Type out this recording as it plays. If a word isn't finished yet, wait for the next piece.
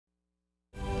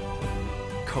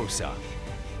COSA,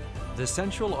 the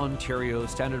Central Ontario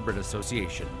Standardbred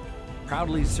Association,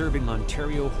 proudly serving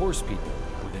Ontario horse people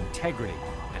with integrity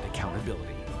and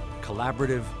accountability.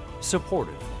 Collaborative,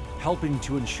 supportive, helping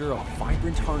to ensure a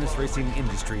vibrant harness racing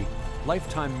industry.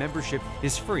 Lifetime membership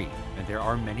is free and there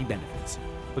are many benefits.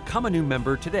 Become a new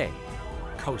member today.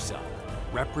 COSA,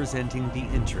 representing the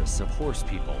interests of horse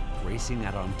people racing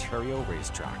at Ontario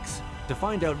racetracks. To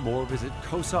find out more, visit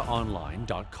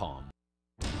cosaonline.com.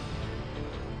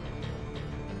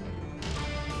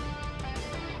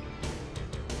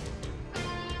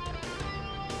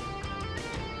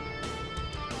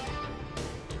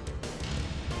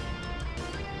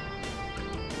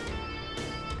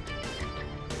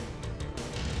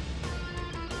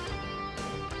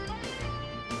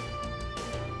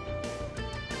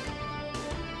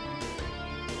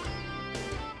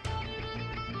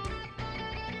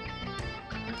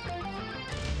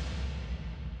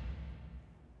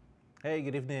 Hey,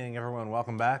 good evening, everyone.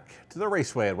 Welcome back to the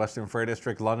Raceway at Western Fair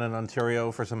District, London, Ontario,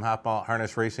 for some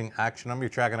harness racing action. I'm your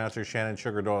track announcer, Shannon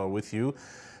Sugar Doyle, with you,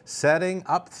 setting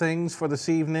up things for this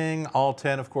evening. All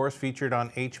 10, of course, featured on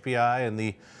HPI, and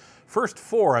the first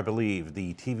 4, I believe,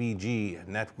 the TVG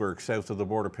network south of the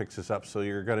border picks us up. So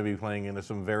you're going to be playing into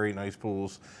some very nice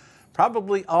pools,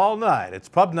 probably all night. It's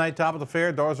pub night, top of the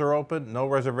fair. Doors are open, no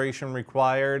reservation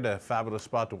required. A fabulous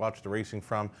spot to watch the racing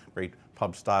from. Great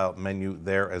pub-style menu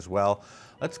there as well.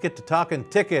 Let's get to talking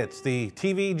tickets. The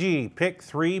TVG Pick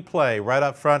 3 play right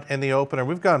up front in the opener.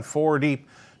 We've gone 4 deep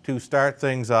to start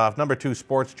things off. Number 2,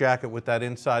 Sports Jacket with that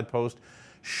inside post.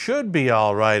 Should be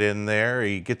all right in there.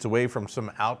 He gets away from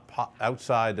some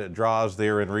outside draws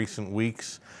there in recent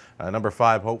weeks. Number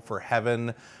 5, Hope for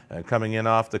Heaven, coming in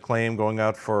off the claim, going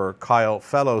out for Kyle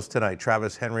Fellows tonight.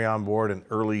 Travis Henry on board, an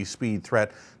early speed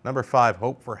threat. Number 5,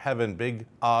 Hope for Heaven, big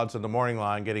odds on the morning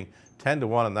line, getting 10 to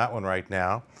 1 on that one right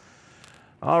now.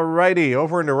 All righty,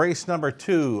 over into race number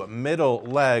 2, middle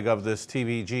leg of this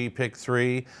TVG Pick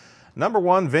 3. Number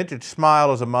 1, Vintage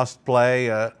Smile is a must play.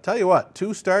 Tell you what,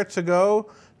 2 starts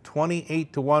ago,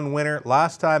 28 to 1 winner.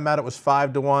 Last time out it was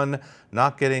 5 to 1.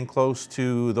 Not getting close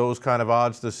to those kind of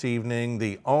odds this evening.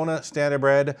 The ONA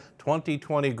Standardbred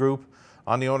 2020 group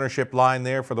on the ownership line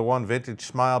there for the 1, Vintage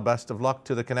Smile. Best of luck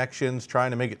to the connections,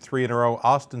 trying to make it 3 in a row.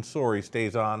 Austin Sorey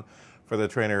stays on for the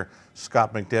trainer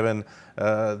Scott McDibbin.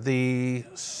 The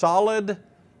solid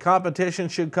competition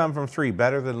should come from 3.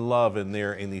 Better Than Love in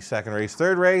there in the second race.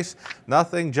 Third race,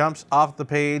 nothing jumps off the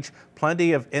page.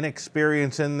 Plenty of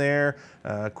inexperience in there.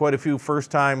 Quite a few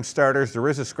first-time starters. There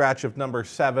is a scratch of number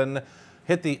 7.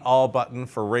 Hit the all button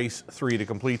for race 3 to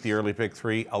complete the early pick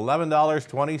 3.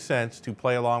 $11.20 to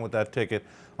play along with that ticket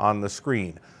on the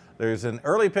screen. There's an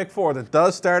early pick 4 that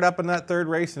does start up in that third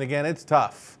race, and again, it's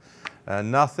tough.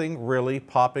 Nothing really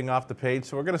popping off the page,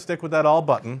 so we're going to stick with that all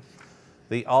button.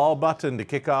 The all button to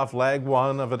kick off leg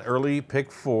 1 of an early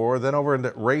pick 4. Then over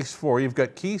into race 4, you've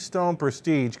got Keystone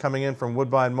Prestige coming in from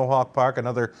Woodbine Mohawk Park.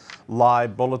 Another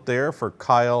live bullet there for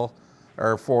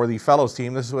for the Fellows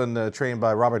team. This is one trained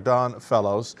by Robert Don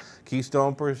Fellows.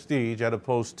 Keystone Prestige out of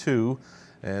post 2.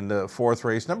 And fourth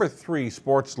race, number 3,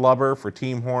 Sports Lover for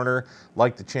Team Horner.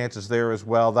 Like the chances there as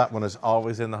well. That one is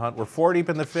always in the hunt. We're 4 deep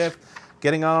in the 5th.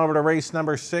 Getting on over to race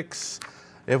number 6.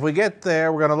 If we get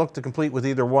there, we're going to look to complete with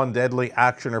either 1, Deadly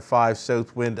Action, or 5,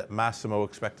 Southwind Massimo,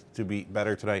 expected to be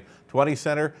better tonight. 20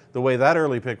 center, the way that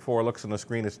early pick 4 looks on the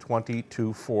screen is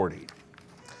 22.40.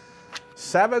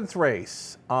 7th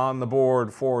race on the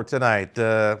board for tonight.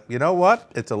 You know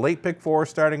what? It's a late pick 4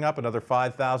 starting up, another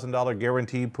 $5,000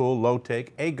 guaranteed pool, low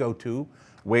take, a go-to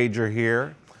wager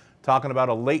here. Talking about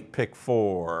a late pick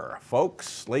 4,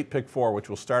 folks. Late pick 4, which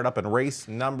will start up in race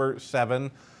number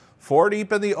 7. 4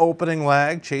 deep in the opening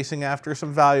leg, chasing after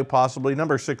some value possibly.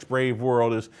 Number 6, Brave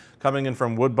World, is coming in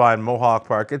from Woodbine Mohawk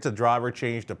Park. It's a driver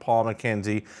change to Paul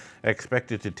McKenzie,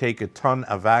 expected to take a ton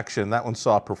of action. That one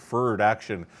saw preferred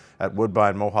action at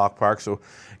Woodbine Mohawk Park, so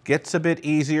gets a bit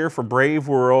easier for Brave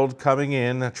World coming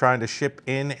in, trying to ship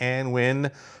in and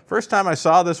win. First time I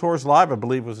saw this horse live, I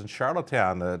believe, was in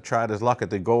Charlottetown. Tried his luck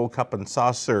at the Gold Cup and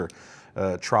Saucer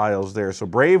trials there. So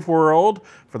Brave World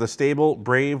for the stable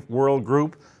Brave World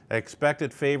group.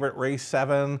 Expected favorite, race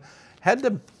 7. Had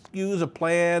to use a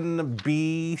plan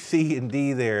B, C, and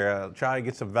D there. Try to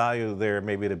get some value there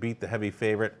maybe to beat the heavy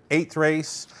favorite. 8th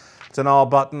race, it's an all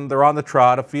button. They're on the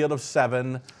trot, a field of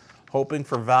 7. Hoping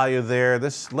for value there.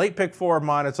 This late pick 4 of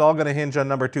mine, it's all going to hinge on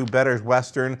number 2, Better's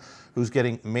Western, who's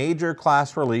getting major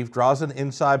class relief, draws an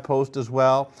inside post as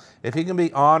well. If he can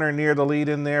be on or near the lead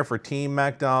in there for Team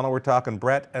McDonald, we're talking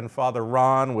Brett and Father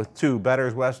Ron with 2,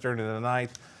 Better's Western in the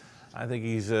 9th. I think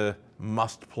he's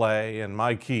must play and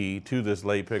my key to this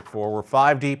late pick 4. We're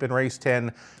 5 deep in race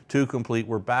 10 to complete.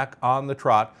 We're back on the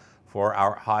trot for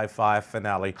our high five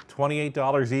finale.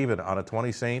 $28 even on a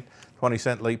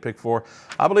 20-cent late pick 4.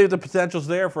 I believe the potential's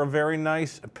there for a very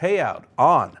nice payout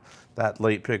on that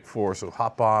late pick 4. So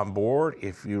hop on board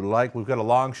if you like. We've got a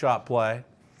long shot play.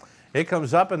 It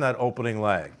comes up in that opening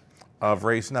leg of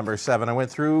race number 7. I went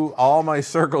through all my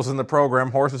circles in the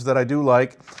program, horses that I do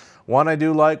like. One I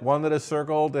do like, one that is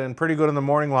circled and pretty good in the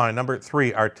morning line. Number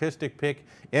 3, Artistic Pick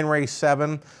in race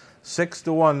 7.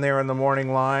 6-1 there in the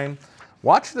morning line.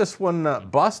 Watch this one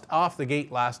bust off the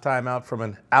gate last time out from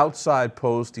an outside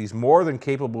post. He's more than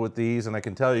capable with these, and I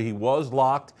can tell you he was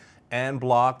locked and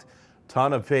blocked.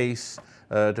 Ton of pace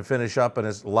to finish up in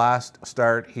his last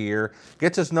start here.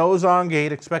 Gets his nose on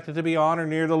gate, expected to be on or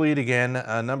near the lead again.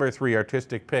 Number 3,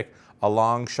 Artistic Pick, a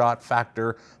long shot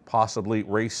factor, possibly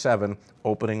race 7,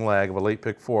 opening leg of a late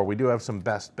pick 4. We do have some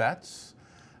best bets,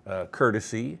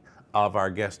 courtesy of our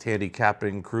guest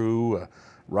handicapping crew,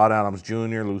 Rod Adams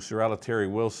Jr., Lou Sorella, Terry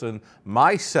Wilson,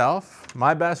 myself.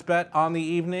 My best bet on the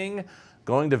evening,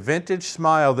 going to Vintage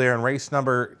Smile there in race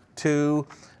number 2.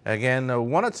 Again,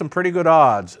 won at some pretty good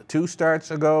odds. 2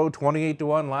 starts ago,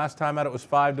 28-1. Last time out it was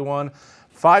 5-1.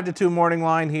 5-2 morning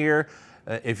line here.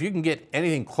 If you can get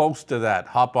anything close to that,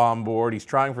 hop on board. He's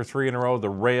trying for 3 in a row. The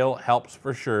rail helps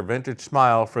for sure. Vintage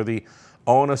Smile for the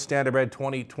ONA Standardbred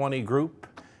 2020 group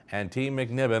and Team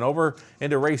McNibbin. Over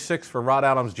into race 6 for Rod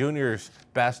Adams Jr.'s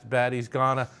best bet. He's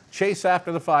gonna chase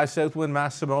after the 5 Southwind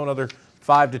Massimo. Another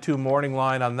 5-2 morning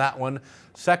line on that one.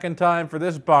 Second time for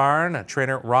this barn,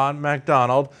 trainer Ron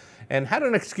MacDonald. And had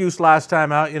an excuse last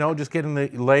time out, you know, just getting the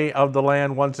lay of the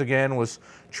land once again, was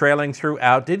trailing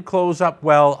throughout. Did close up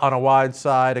well on a wide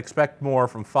side. Expect more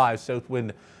from 5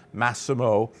 Southwind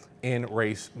Massimo in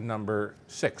race number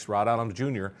 6. Rod Adams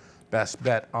Jr., best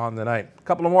bet on the night. A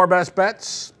couple of more best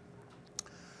bets.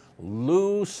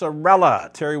 Lou Sorella.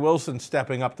 Terry Wilson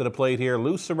stepping up to the plate here.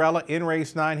 Lou Sorella in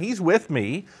race 9. He's with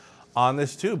me on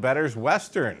this too. Better's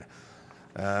Western.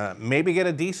 Maybe get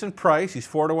a decent price. He's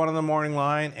 4-1 in the morning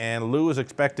line, and Lou is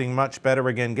expecting much better.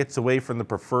 Again, gets away from the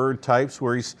preferred types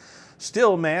where he's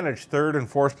still managed 3rd and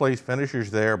 4th place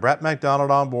finishers there. Brett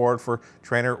McDonald on board for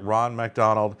trainer Ron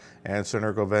MacDonald and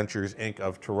Synergo Ventures Inc.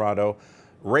 of Toronto.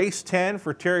 Race 10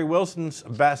 for Terry Wilson's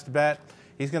best bet.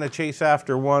 He's going to chase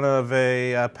after one of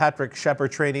a Patrick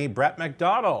Shepard trainee, Brett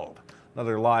McDonald.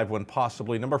 Another live one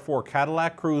possibly. Number 4,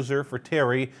 Cadillac Cruiser for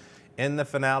Terry. In the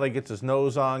finale, gets his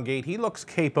nose on gate. He looks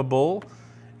capable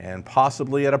and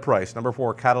possibly at a price. Number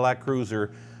 4, Cadillac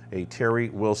Cruiser, a Terry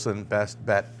Wilson best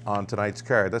bet on tonight's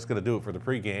card. That's going to do it for the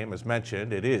pregame. As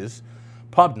mentioned, it is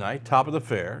pub night, top of the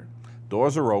fair.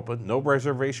 Doors are open, no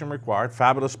reservation required.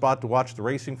 Fabulous spot to watch the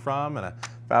racing from and a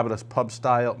fabulous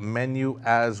pub-style menu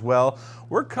as well.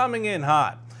 We're coming in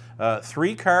hot.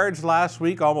 3 cards last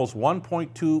week, almost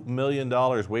 $1.2 million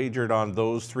wagered on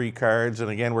those 3 cards.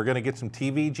 And again, we're going to get some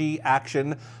TVG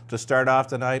action to start off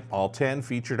tonight. All 10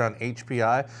 featured on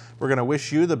HPI. We're going to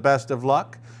wish you the best of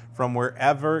luck from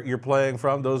wherever you're playing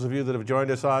from. Those of you that have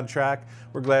joined us on track,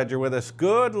 we're glad you're with us.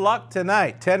 Good luck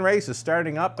tonight. 10 races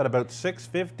starting up at about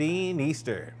 6:15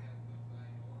 Eastern.